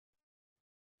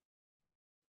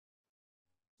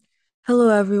Hello,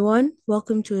 everyone.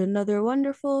 Welcome to another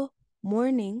wonderful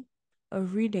morning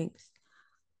of readings.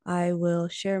 I will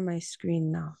share my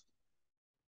screen now.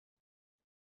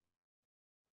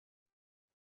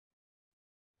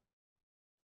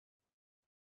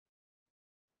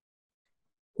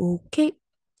 Okay,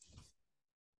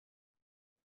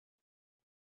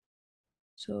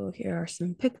 so here are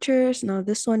some pictures. Now,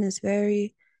 this one is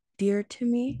very dear to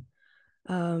me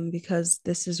because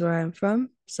this is where I'm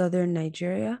from, Southern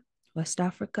Nigeria, West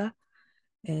Africa.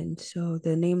 And so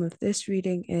the name of this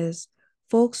reading is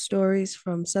Folk Stories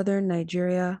from Southern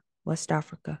Nigeria, West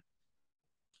Africa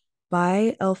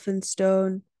by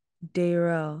Elphinstone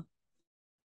Dayrell.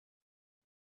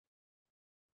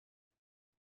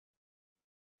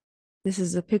 This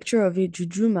is a picture of a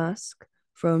juju mask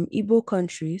from Igbo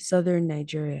country, southern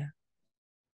Nigeria.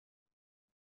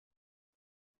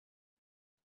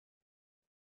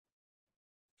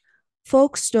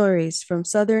 Folk Stories from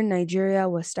Southern Nigeria,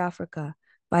 West Africa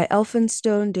by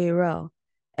Elphinstone Dayrell,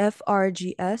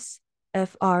 FRGS,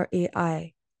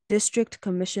 FRAI, District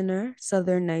Commissioner,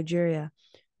 Southern Nigeria,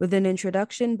 with an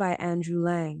introduction by Andrew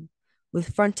Lang,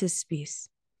 with frontispiece.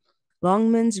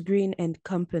 Longman's Green and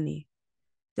Company,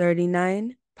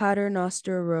 39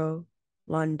 Paternoster Row,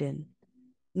 London.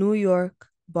 New York,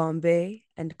 Bombay,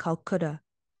 and Calcutta,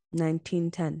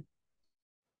 1910.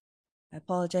 I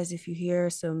apologize if you hear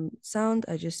some sound,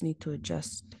 I just need to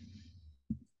adjust.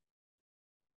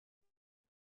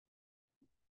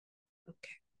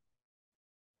 Okay.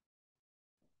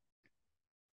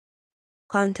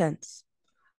 Contents.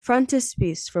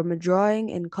 Frontispiece from a drawing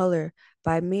in color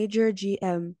by Major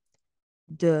G.M.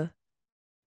 de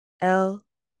L.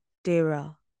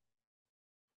 Dayrell.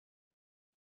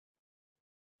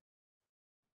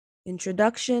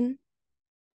 Introduction.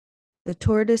 The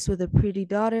tortoise with a pretty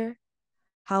daughter.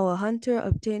 How a hunter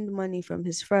obtained money from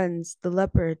his friends, the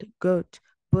leopard, goat,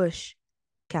 bush,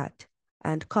 cat,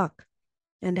 and cock,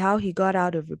 and how he got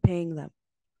out of repaying them.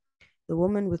 The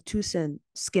woman with two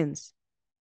skins.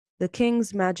 The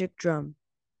king's magic drum.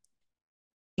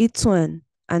 Itsuen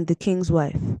and the king's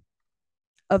wife.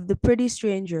 Of the pretty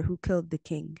stranger who killed the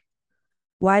king.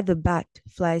 Why the bat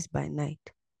flies by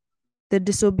night. The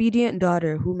disobedient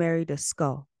daughter who married a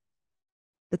skull.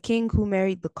 The king who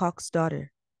married the cock's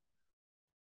daughter.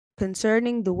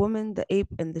 Concerning the woman, the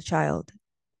ape, and the child.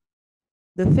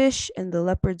 The fish and the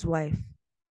leopard's wife.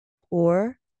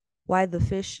 Or why the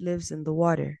fish lives in the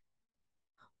water.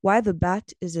 Why the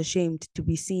bat is ashamed to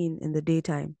be seen in the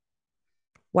daytime.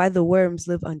 Why the worms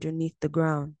live underneath the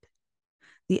ground.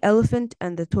 The elephant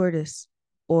and the tortoise,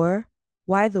 or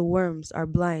why the worms are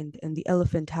blind and the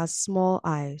elephant has small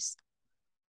eyes.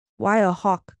 Why a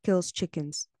hawk kills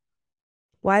chickens.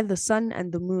 Why the sun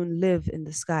and the moon live in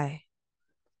the sky.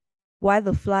 Why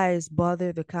the flies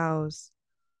bother the cows.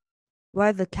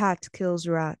 Why the cat kills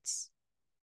rats.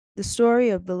 The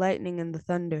story of the lightning and the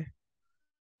thunder.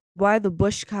 Why the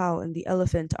bush cow and the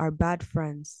elephant are bad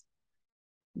friends.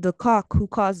 The cock who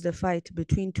caused a fight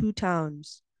between two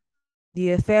towns.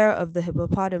 The affair of the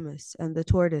hippopotamus and the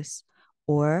tortoise,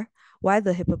 or why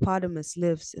the hippopotamus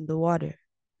lives in the water.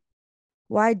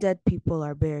 Why dead people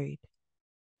are buried.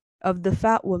 Of the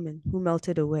fat woman who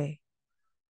melted away.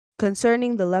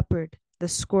 Concerning the leopard, the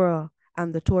squirrel,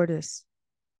 and the tortoise.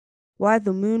 Why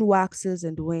the moon waxes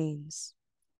and wanes.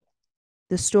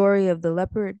 The story of the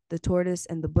leopard, the tortoise,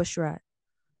 and the bush rat.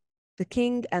 The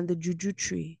king and the juju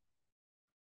tree.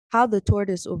 How the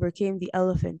tortoise overcame the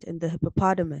elephant and the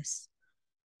hippopotamus.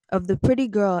 Of the pretty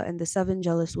girl and the 7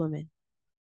 jealous women.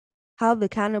 How the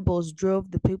cannibals drove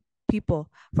the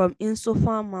people from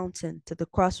Insofan Mountain to the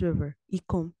Cross River,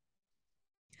 Ikom.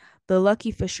 The lucky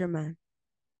fisherman.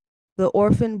 The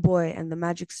orphan boy and the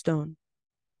magic stone.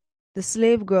 The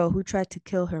slave girl who tried to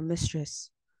kill her mistress.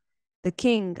 The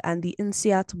king and the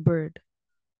Insiat bird.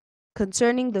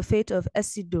 Concerning the fate of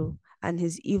Esido and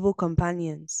his evil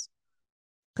companions.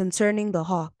 Concerning the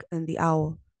hawk and the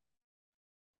owl.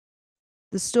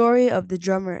 The story of the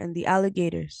drummer and the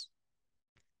alligators.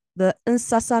 The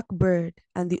Nsasak bird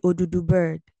and the Odudu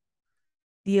bird.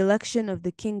 The election of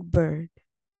the king bird.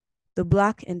 The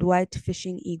black and white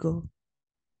fishing eagle.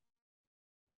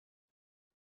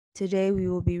 Today we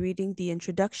will be reading the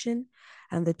introduction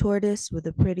and the tortoise with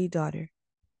a pretty daughter.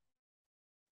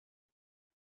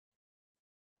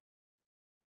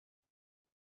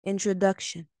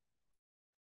 Introduction.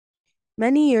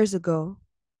 Many years ago,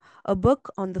 a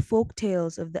book on the folk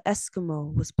tales of the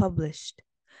Eskimo was published,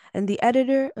 and the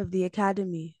editor of the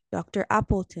Academy, Dr.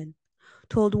 Appleton,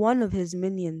 told one of his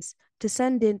minions to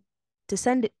send it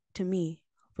to me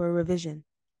for revision.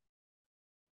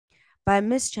 By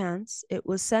mischance, it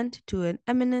was sent to an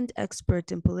eminent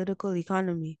expert in political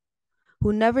economy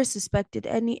who never suspected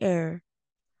any error,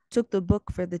 took the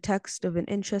book for the text of an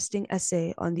interesting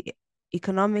essay on the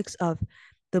economics of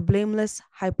the blameless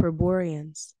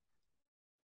Hyperboreans.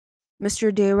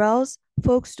 Mr. Dayrell's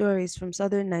folk stories from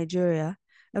southern Nigeria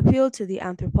appealed to the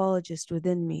anthropologist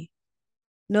within me,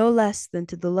 no less than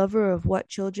to the lover of what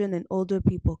children and older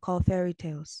people call fairy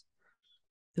tales.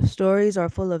 The stories are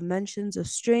full of mentions of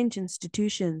strange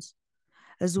institutions,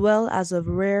 as well as of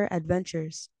rare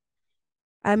adventures.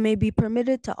 I may be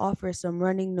permitted to offer some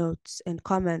running notes and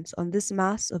comments on this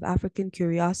mass of African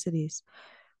curiosities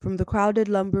from the crowded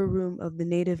lumber room of the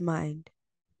native mind.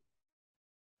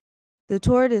 The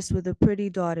tortoise with a pretty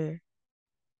daughter.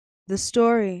 The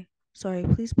story, sorry,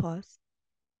 please pause.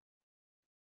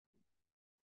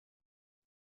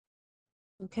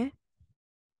 Okay.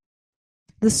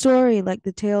 The story, like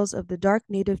the tales of the dark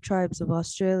native tribes of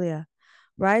Australia,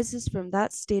 rises from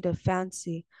that state of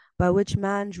fancy by which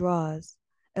man draws,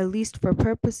 at least for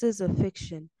purposes of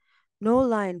fiction, no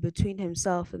line between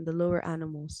himself and the lower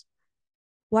animals.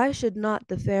 Why should not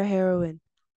the fair heroine,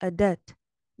 Adette,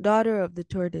 daughter of the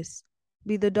tortoise,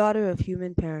 be the daughter of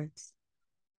human parents?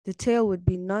 The tale would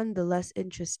be none the less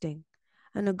interesting,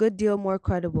 and a good deal more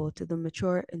credible to the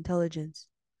mature intelligence.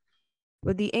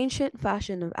 Where the ancient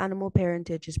fashion of animal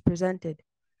parentage is presented,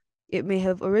 it may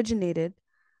have originated,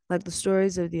 like the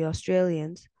stories of the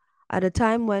Australians, at a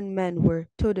time when men were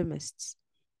totemists,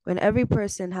 when every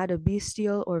person had a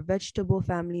bestial or vegetable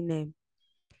family name,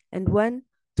 and when,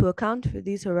 to account for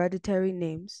these hereditary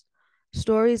names,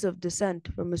 stories of descent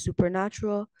from a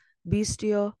supernatural,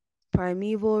 bestial,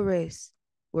 primeval race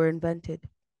were invented.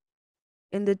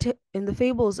 In the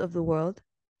fables of the world,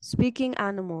 speaking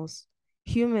animals,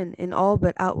 human in all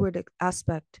but outward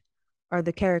aspect, are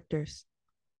the characters.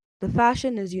 The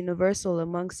fashion is universal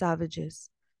among savages.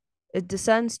 It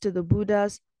descends to the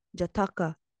Buddha's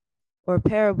Jataka, or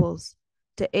parables,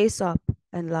 to Aesop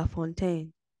and La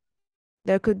Fontaine.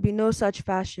 There could be no such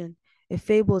fashion if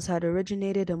fables had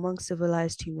originated among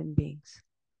civilized human beings.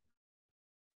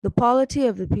 The polity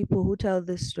of the people who tell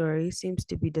this story seems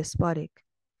to be despotic.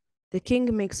 The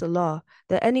king makes a law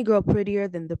that any girl prettier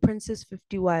than the prince's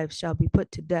 50 wives shall be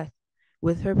put to death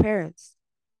with her parents.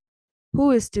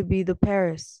 Who is to be the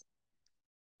Paris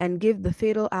and give the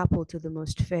fatal apple to the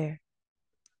most fair?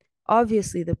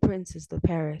 Obviously, the prince is the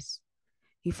Paris.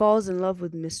 He falls in love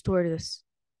with Miss Tortoise,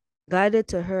 guided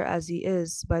to her as he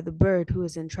is by the bird who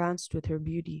is entranced with her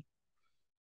beauty.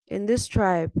 In this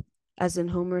tribe, as in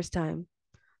Homer's time,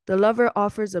 the lover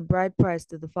offers a bride price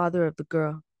to the father of the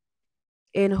girl.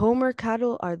 In Homer,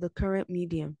 cattle are the current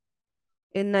medium.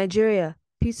 In Nigeria,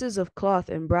 pieces of cloth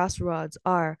and brass rods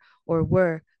are, or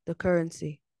were, the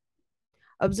currency.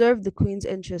 Observe the queen's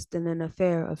interest in an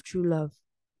affair of true love.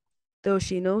 Though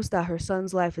she knows that her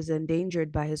son's life is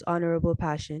endangered by his honorable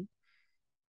passion,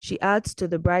 she adds to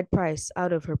the bride price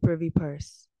out of her privy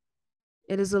purse.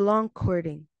 It is a long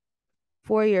courting.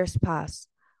 4 years pass,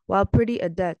 while pretty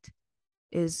Adette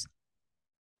is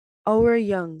o'er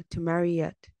young to marry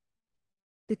yet.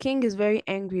 The king is very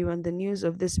angry when the news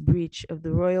of this breach of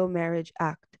the Royal Marriage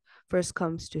Act first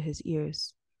comes to his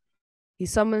ears. He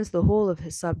summons the whole of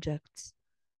his subjects.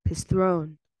 His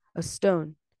throne, a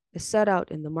stone, is set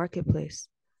out in the marketplace,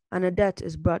 and Adette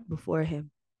is brought before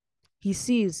him. He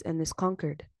sees and is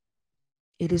conquered.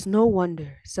 It is no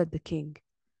wonder, said the king.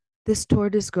 This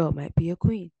tortoise girl might be a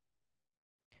queen.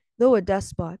 Though a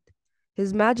despot,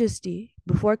 his majesty,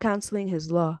 before cancelling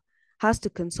his law, has to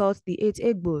consult the 8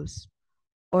 Igbos,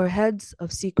 or heads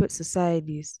of secret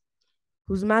societies,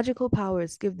 whose magical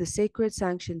powers give the sacred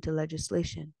sanction to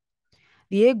legislation.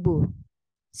 The Igbo,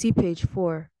 see page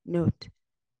 4, note,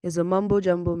 is a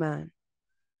mumbo-jumbo man.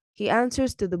 He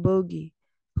answers to the bogie,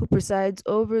 who presides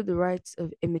over the rites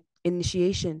of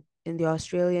initiation in the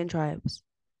Australian tribes.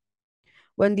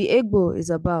 When the Igbo is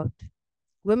about,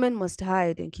 women must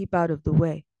hide and keep out of the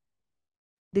way.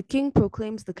 The king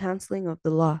proclaims the cancelling of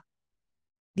the law.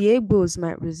 The Igbos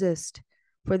might resist,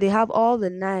 for they have all the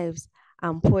knives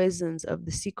and poisons of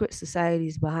the secret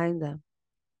societies behind them.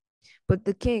 But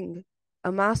the king,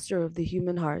 a master of the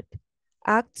human heart,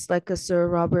 acts like a Sir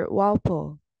Robert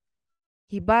Walpole.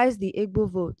 He buys the Igbo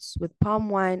votes with palm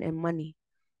wine and money,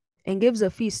 and gives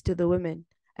a feast to the women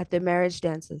at their marriage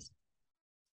dances.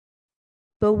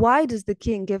 But why does the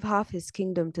king give half his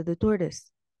kingdom to the tortoise?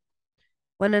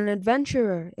 When an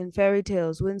adventurer in fairy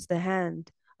tales wins the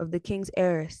hand of the king's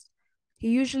heiress, he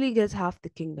usually gets half the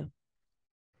kingdom.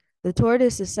 The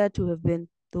tortoise is said to have been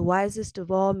the wisest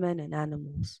of all men and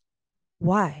animals.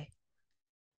 Why?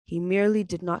 He merely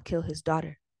did not kill his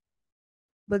daughter.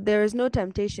 But there is no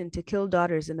temptation to kill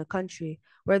daughters in a country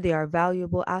where they are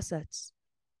valuable assets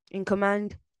and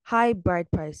command high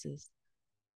bride prices.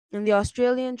 In the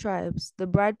Australian tribes, the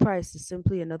bride price is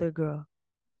simply another girl.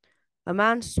 A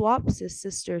man swaps his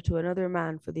sister to another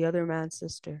man for the other man's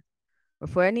sister, or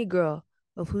for any girl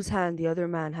of whose hand the other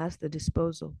man has the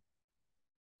disposal.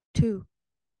 2.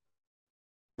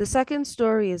 The second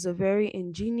story is a very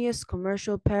ingenious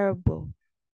commercial parable.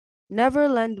 Never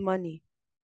lend money.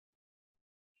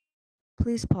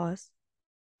 Please pause.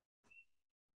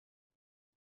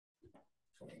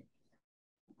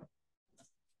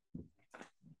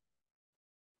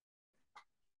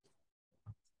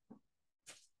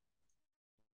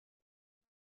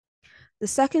 The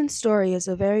second story is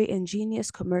a very ingenious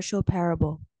commercial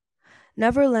parable.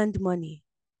 Never lend money.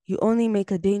 You only make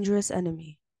a dangerous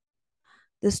enemy.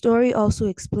 The story also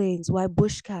explains why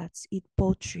bush cats eat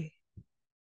poultry.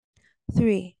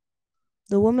 3.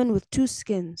 The Woman with Two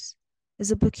Skins is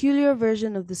a peculiar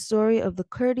version of the story of the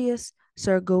courteous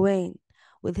Sir Gawain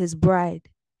with his bride,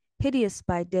 hideous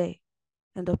by day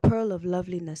and a pearl of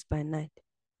loveliness by night.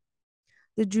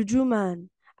 The Juju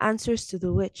man answers to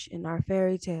the witch in our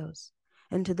fairy tales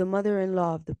and to the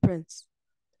mother-in-law of the prince,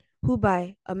 who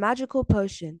by a magical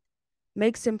potion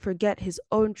makes him forget his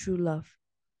own true love.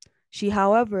 She,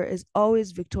 however, is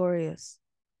always victorious,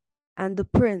 and the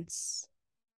prince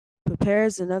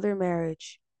prepares another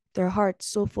marriage, their hearts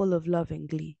so full of love and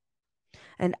glee,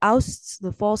 and ousts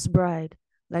the false bride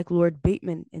like Lord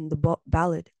Bateman in the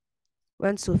ballad,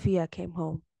 When Sophia Came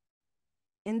Home.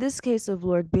 In this case of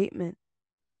Lord Bateman,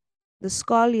 the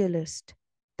scholarist,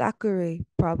 Thackeray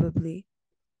probably,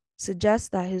 suggests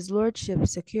that his lordship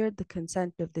secured the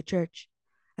consent of the church,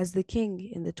 as the king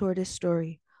in the tortoise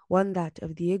story won that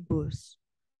of the Igbos.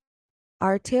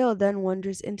 Our tale then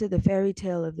wanders into the fairy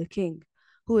tale of the king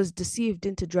who is deceived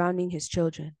into drowning his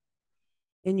children.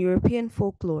 In European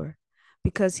folklore,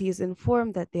 because he is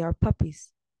informed that they are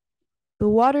puppies. The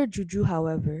water juju,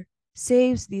 however,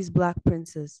 saves these black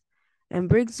princes and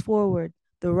brings forward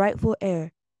the rightful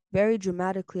heir very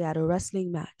dramatically at a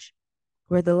wrestling match,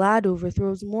 where the lad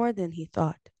overthrows more than he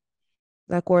thought,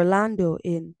 like Orlando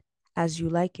in As You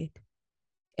Like It,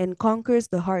 and conquers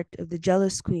the heart of the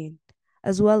jealous queen,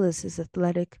 as well as his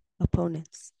athletic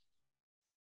opponents.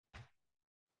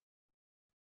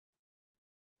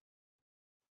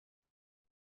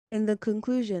 In the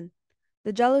conclusion,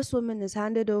 the jealous woman is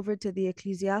handed over to the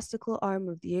ecclesiastical arm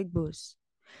of the Igbos.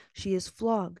 She is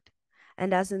flogged,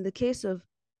 and as in the case of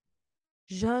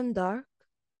Jeanne d'Arc,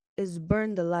 is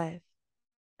burned alive,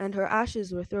 and her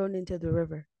ashes were thrown into the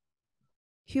river.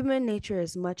 Human nature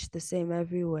is much the same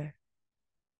everywhere.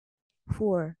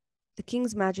 4. The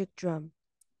King's Magic Drum.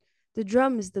 The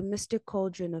drum is the mystic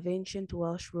cauldron of ancient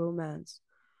Welsh romance,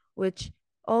 which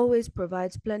always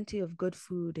provides plenty of good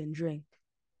food and drink.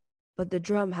 But the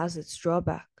drum has its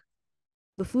drawback.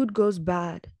 The food goes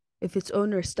bad if its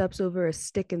owner steps over a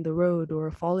stick in the road or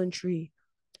a fallen tree,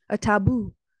 a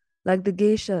taboo like the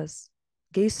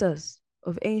geisas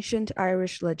of ancient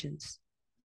Irish legends.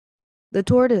 The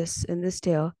tortoise in this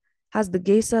tale has the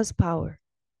geisa's power.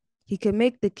 He can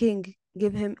make the king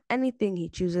give him anything he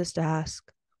chooses to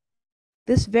ask.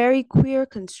 This very queer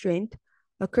constraint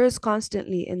occurs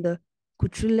constantly in the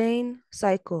Cuchulainn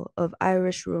cycle of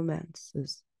Irish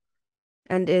romances.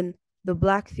 And in The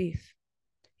Black Thief,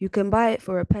 you can buy it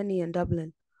for a penny in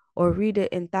Dublin or read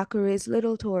it in Thackeray's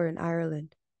Little Tour in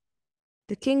Ireland.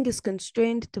 The king is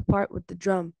constrained to part with the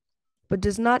drum, but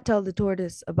does not tell the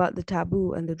tortoise about the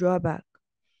taboo and the drawback.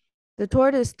 The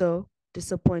tortoise, though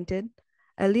disappointed,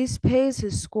 at least pays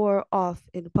his score off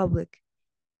in public,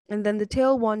 and then the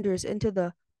tale wanders into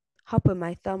the hop o'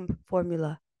 my thumb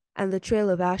formula and the trail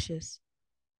of ashes.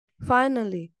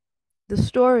 Finally, the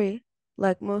story,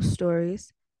 like most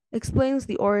stories, explains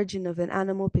the origin of an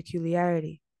animal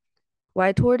peculiarity,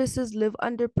 why tortoises live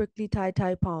under prickly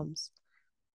tie-tie palms.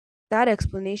 That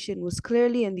explanation was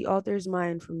clearly in the author's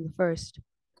mind from the first,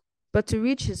 but to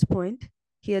reach his point,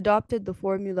 he adopted the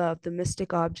formula of the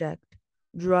mystic object,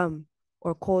 drum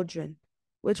or cauldron,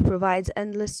 which provides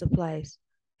endless supplies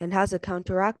and has a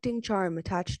counteracting charm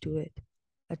attached to it,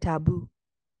 a taboo.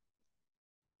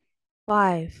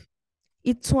 5.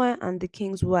 Itswan and the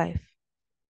King's Wife.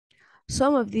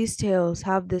 Some of these tales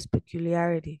have this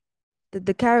peculiarity, that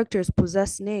the characters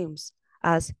possess names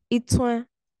as Itswan,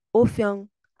 Ofyang,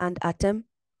 and Atem.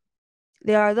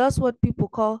 They are thus what people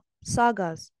call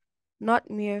sagas, not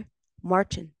mere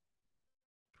marchen.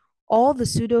 All the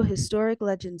pseudo-historic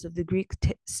legends of the Greek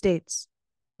states,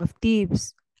 of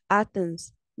Thebes,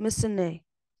 Athens, Mycenae,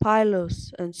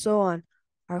 Pylos, and so on,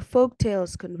 are folk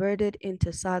tales converted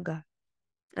into saga.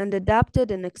 and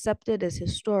adapted and accepted as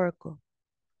historical.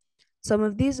 Some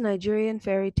of these Nigerian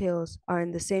fairy tales are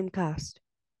in the same cast.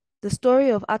 The story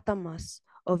of Atamas,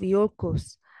 of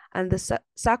Iolkos, and the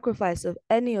sacrifice of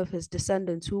any of his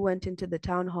descendants who went into the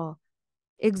town hall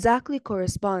exactly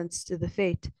corresponds to the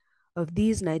fate of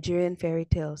these Nigerian fairy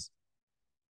tales.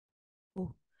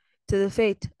 Oh, to the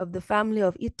fate of the family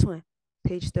of Itwe,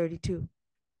 page 32.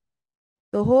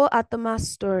 The whole Atamas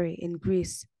story in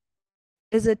Greece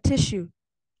is a tissue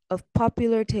of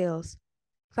popular tales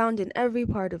found in every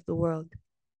part of the world.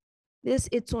 This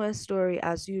Itwe story,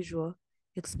 as usual,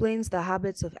 explains the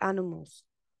habits of animals,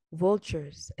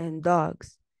 vultures, and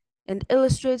dogs, and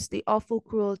illustrates the awful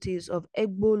cruelties of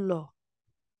Egbo law.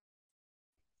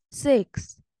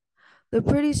 6. The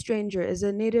Pretty Stranger is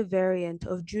a native variant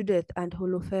of Judith and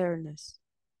Holofernes.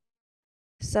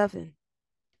 7.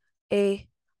 A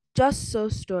just so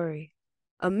story,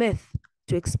 a myth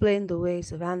to explain the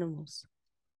ways of animals.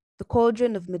 The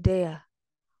Cauldron of Medea,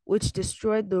 which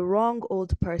destroyed the wrong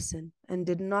old person and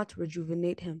did not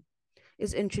rejuvenate him,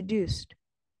 is introduced.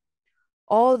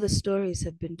 All the stories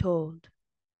have been told,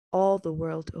 all the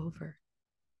world over.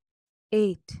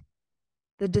 8.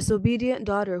 The disobedient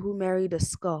daughter who married a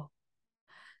skull.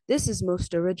 This is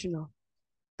most original,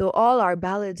 though all our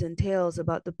ballads and tales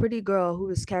about the pretty girl who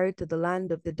was carried to the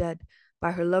land of the dead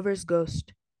by her lover's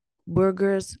ghost,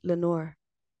 Burger's Lenore,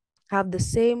 have the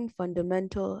same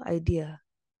fundamental idea.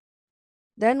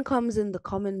 Then comes in the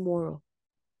common moral,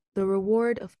 the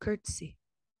reward of courtesy,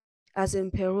 as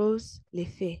in Perrault's Les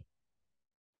Fées.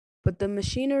 But the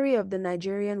machinery of the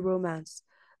Nigerian romance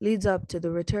leads up to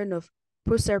the return of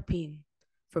Proserpine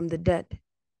from the dead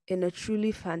in a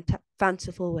truly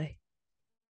fanciful way.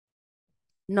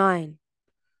 9.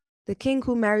 The king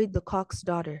who married the cock's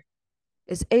daughter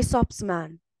is Aesop's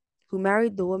man who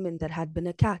married the woman that had been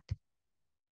a cat.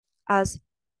 As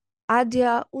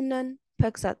Adia Unan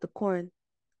pecks at the corn,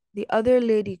 the other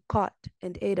lady caught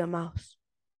and ate a mouse.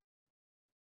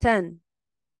 10.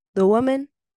 The woman,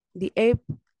 the ape,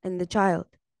 and the child.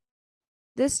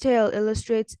 This tale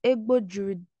illustrates Igbo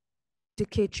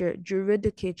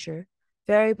juridicature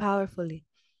very powerfully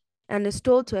and is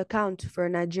told to account for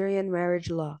Nigerian marriage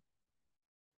law.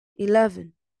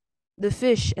 11. The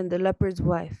fish and the leopard's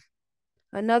wife.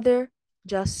 Another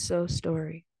just so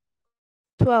story.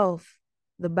 12.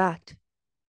 The bat.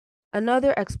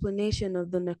 Another explanation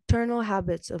of the nocturnal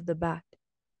habits of the bat.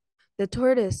 The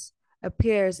tortoise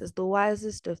appears as the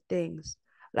wisest of things,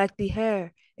 like the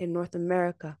hare in North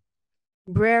America,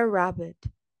 Brer rabbit,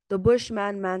 the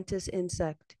bushman mantis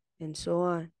insect, and so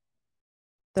on.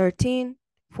 13,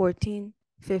 14,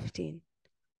 15.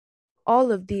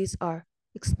 All of these are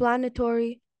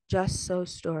explanatory, just so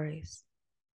stories.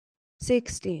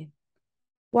 16.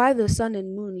 Why the sun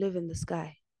and moon live in the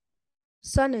sky.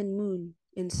 Sun and moon,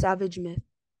 in savage myth,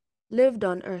 lived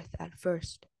on earth at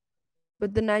first,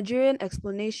 but the Nigerian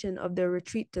explanation of their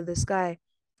retreat to the sky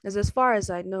is, as far as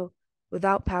I know,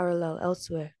 without parallel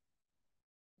elsewhere.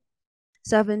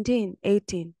 17,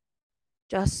 18.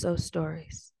 Just so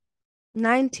stories.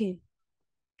 19.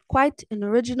 Quite an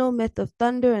original myth of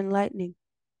thunder and lightning,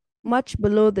 much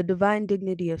below the divine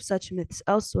dignity of such myths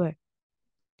elsewhere.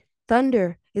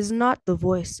 Thunder is not the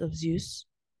voice of Zeus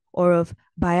or of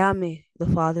Bayame the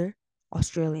father,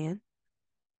 Australian,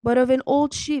 but of an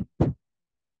old sheep.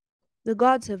 The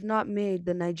gods have not made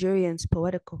the Nigerians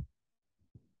poetical.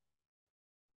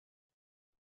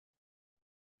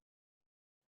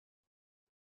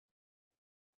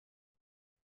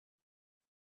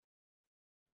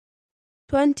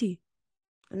 20.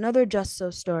 Another just so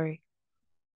story.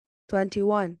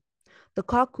 21. The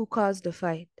cock who caused the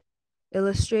fight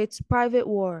illustrates private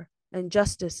war and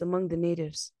justice among the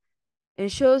natives and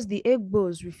shows the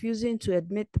Igbos refusing to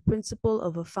admit the principle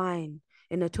of a fine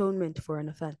in atonement for an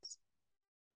offense.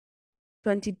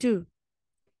 22.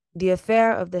 The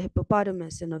affair of the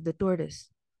hippopotamus and of the tortoise,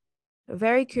 a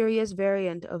very curious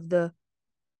variant of the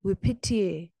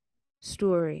Whipitier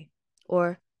story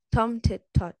or Tum Tit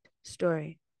Tot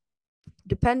story,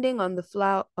 depending on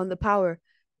the power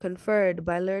conferred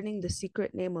by learning the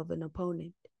secret name of an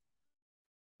opponent.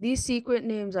 These secret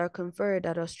names are conferred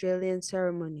at Australian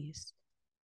ceremonies.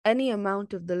 Any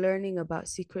amount of the learning about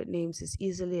secret names is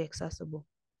easily accessible.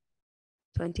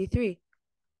 23.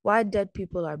 Why dead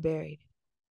people are buried.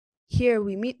 Here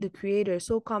we meet the creator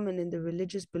so common in the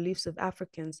religious beliefs of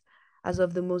Africans as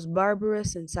of the most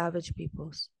barbarous and savage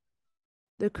peoples.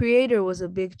 The creator was a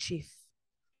big chief.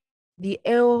 The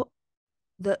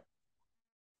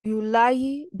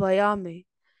Ulayi Bayame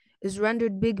is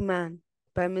rendered big man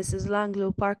by Mrs.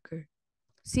 Langlo Parker.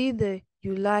 See the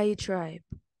Ulayi tribe.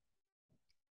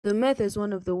 The myth is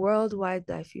one of worldwide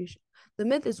diffusion. The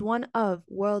myth is one of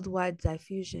worldwide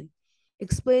diffusion,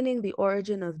 explaining the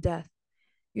origin of death,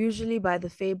 usually by the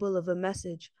fable of a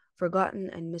message forgotten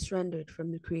and misrendered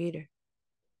from the creator.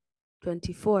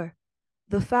 24.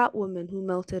 The fat woman who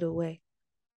melted away.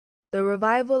 The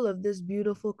revival of this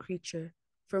beautiful creature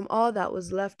from all that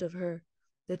was left of her,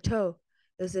 the toe,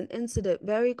 is an incident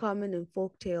very common in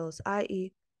folk tales,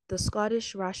 i.e., the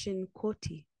Scottish ration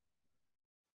coati.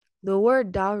 The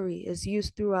word dowry is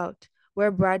used throughout,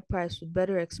 where bride price would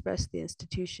better express the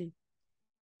institution.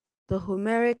 The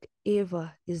Homeric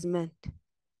Eva is meant.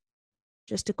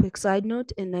 Just a quick side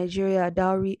note, in Nigeria,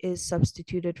 dowry is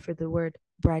substituted for the word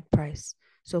bride price,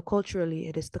 so culturally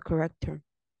it is the correct term.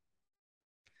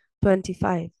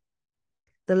 25.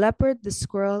 The leopard, the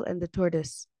squirrel, and the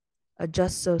tortoise, a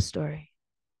just so story.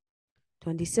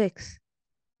 26.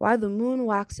 Why the moon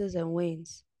waxes and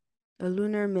wanes, a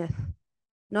lunar myth,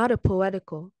 not a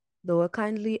poetical, though a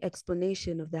kindly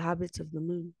explanation of the habits of the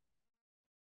moon.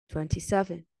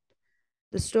 27.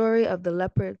 The story of the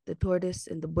leopard, the tortoise,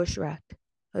 and the bush rat,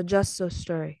 a just so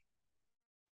story.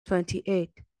 28.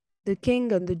 The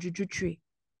king and the juju tree.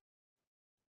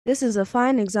 This is a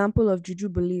fine example of juju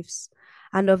beliefs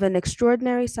and of an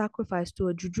extraordinary sacrifice to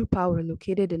a juju power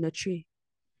located in a tree.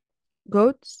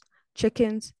 Goats,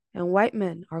 chickens, and white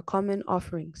men are common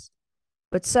offerings,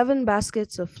 but 7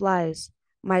 baskets of flies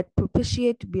might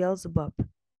propitiate Beelzebub.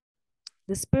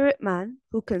 The spirit man,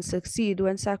 who can succeed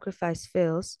when sacrifice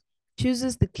fails,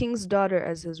 chooses the king's daughter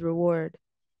as his reward,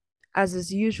 as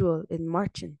is usual in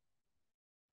marching.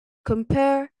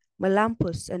 Compare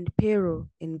Melampus and Pero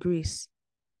in Greece.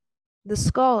 The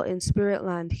skull in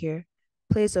Spiritland here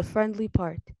plays a friendly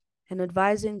part in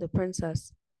advising the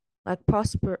princess, like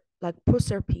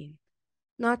Proserpine,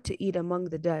 not to eat among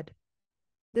the dead.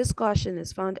 This caution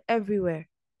is found everywhere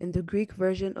in the Greek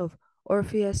version of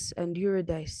Orpheus and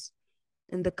Eurydice,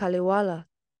 in the Kalevala,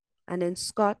 and in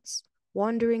Scott's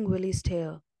Wandering Willie's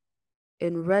Tale,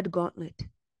 in Red Gauntlet.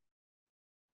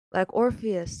 Like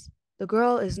Orpheus, the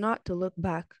girl is not to look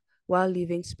back while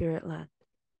leaving Spiritland.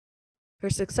 Her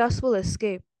successful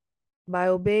escape by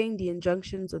obeying the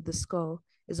injunctions of the skull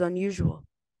is unusual.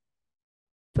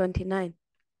 29.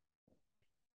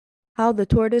 How the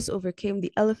tortoise overcame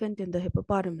the elephant and the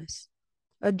hippopotamus.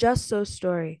 A just so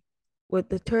story, with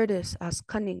the tortoise as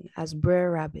cunning as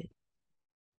Brer Rabbit.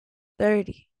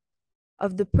 30.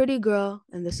 Of the pretty girl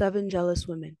and the 7 jealous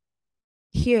women.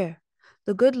 Here,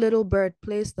 the good little bird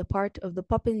plays the part of the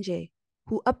popinjay,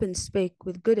 who up and spake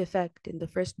with good effect in the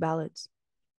first ballads.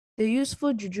 The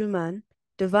useful juju man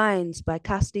divines by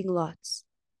casting lots,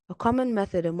 a common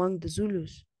method among the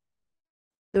Zulus.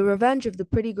 The revenge of the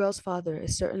pretty girl's father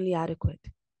is certainly adequate.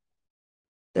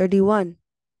 31.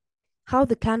 How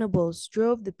the cannibals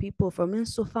drove the people from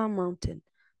Insofa Mountain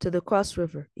to the Cross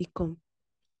River, Ikom.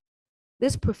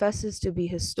 This professes to be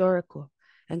historical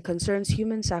and concerns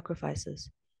human sacrifices,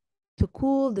 to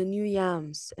cool the new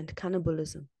yams and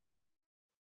cannibalism.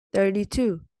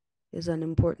 32 is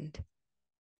unimportant.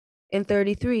 In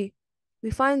 33, we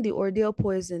find the ordeal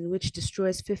poison which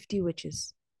destroys 50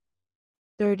 witches.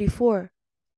 34.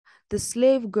 The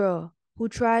slave girl who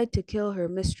tried to kill her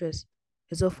mistress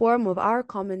is a form of our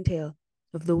common tale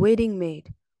of the waiting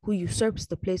maid who usurps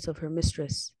the place of her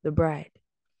mistress, the bride.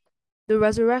 The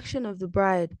resurrection of the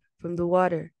bride from the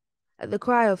water, at the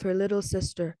cry of her little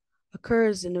sister,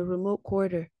 occurs in a remote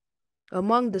quarter,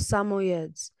 among the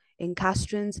Samoyeds in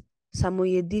Castren's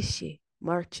Samoyedishi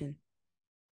Marchen.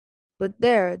 But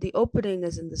there, the opening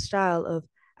is in the style of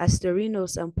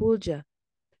Asterinos and Pulja,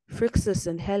 Phrixus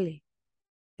and Heli,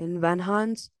 in Van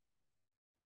Haan's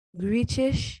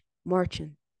Griechisch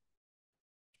Marchen.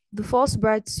 The false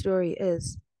bride story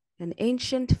is an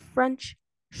ancient French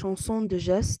chanson de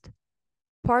geste,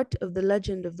 part of the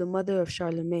legend of the mother of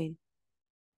Charlemagne.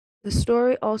 The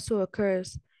story also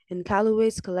occurs in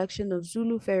Calloway's collection of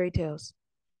Zulu fairy tales.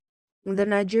 In the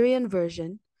Nigerian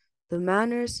version, the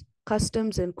manners,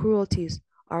 customs, and cruelties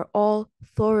are all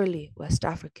thoroughly West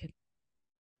African.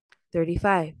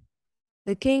 35.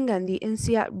 The king and the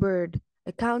Insiat bird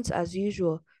accounts as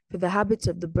usual for the habits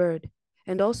of the bird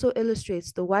and also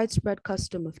illustrates the widespread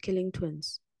custom of killing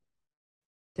twins.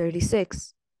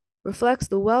 36. Reflects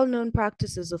the well-known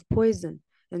practices of poison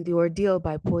and the ordeal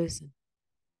by poison.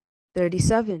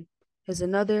 37 is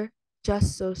another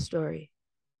just so story.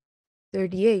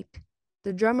 38.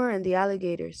 The drummer and the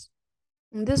alligators.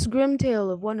 In this grim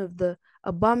tale of one of the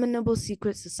abominable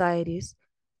secret societies,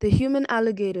 the human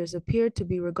alligators appear to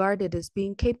be regarded as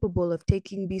being capable of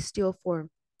taking bestial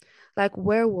form, like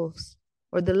werewolves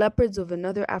or the leopards of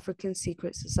another African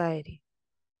secret society.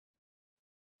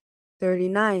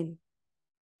 39.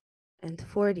 and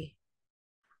 40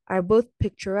 are both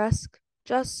picturesque,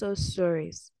 just so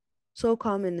stories, so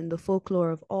common in the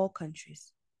folklore of all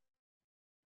countries.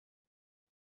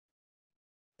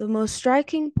 The most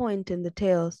striking point in the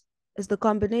tales is the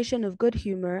combination of good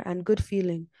humor and good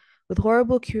feeling with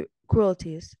horrible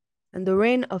cruelties and the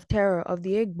reign of terror of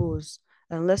the Igbos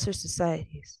and lesser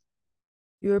societies.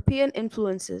 European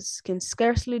influences can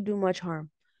scarcely do much harm,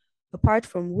 apart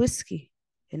from whiskey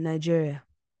in Nigeria.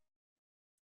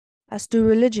 As to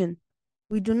religion,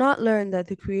 we do not learn that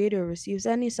the Creator receives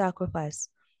any sacrifice.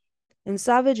 In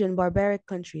savage and barbaric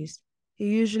countries, he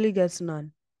usually gets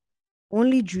none.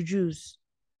 Only jujus,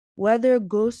 whether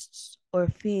ghosts or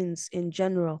fiends in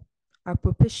general, are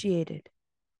propitiated.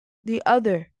 The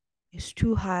other is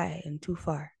too high and too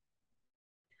far.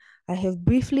 I have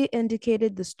briefly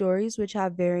indicated the stories which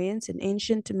have variants in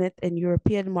ancient myth and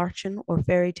European Marchen or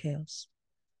fairy tales.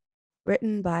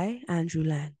 Written by Andrew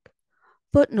Lang.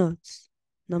 Footnotes.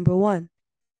 Number 1.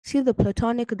 See the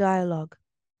Platonic dialogue,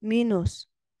 Minos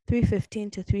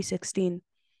 315 to 316,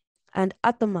 and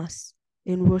Athamas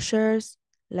in Rocher's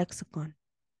lexicon.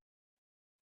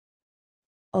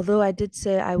 Although I did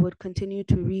say I would continue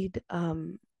to read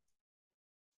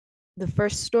the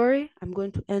first story, I'm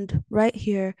going to end right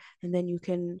here, and then you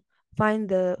can find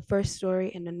the first story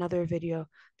in another video.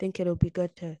 I think it'll be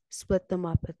good to split them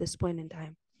up at this point in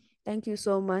time. Thank you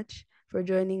so much for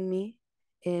joining me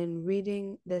in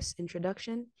reading this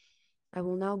introduction. I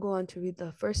will now go on to read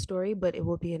the first story, but it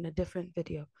will be in a different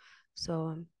video.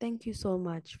 So thank you so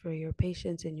much for your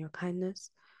patience and your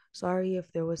kindness. Sorry if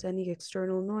there was any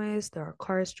external noise. There are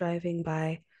cars driving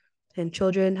by and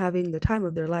children having the time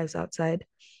of their lives outside.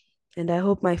 And I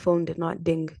hope my phone did not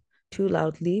ding too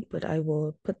loudly, but I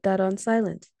will put that on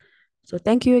silent. So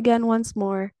thank you again once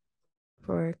more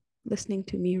for listening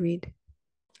to me read.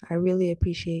 I really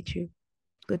appreciate you.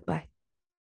 Goodbye.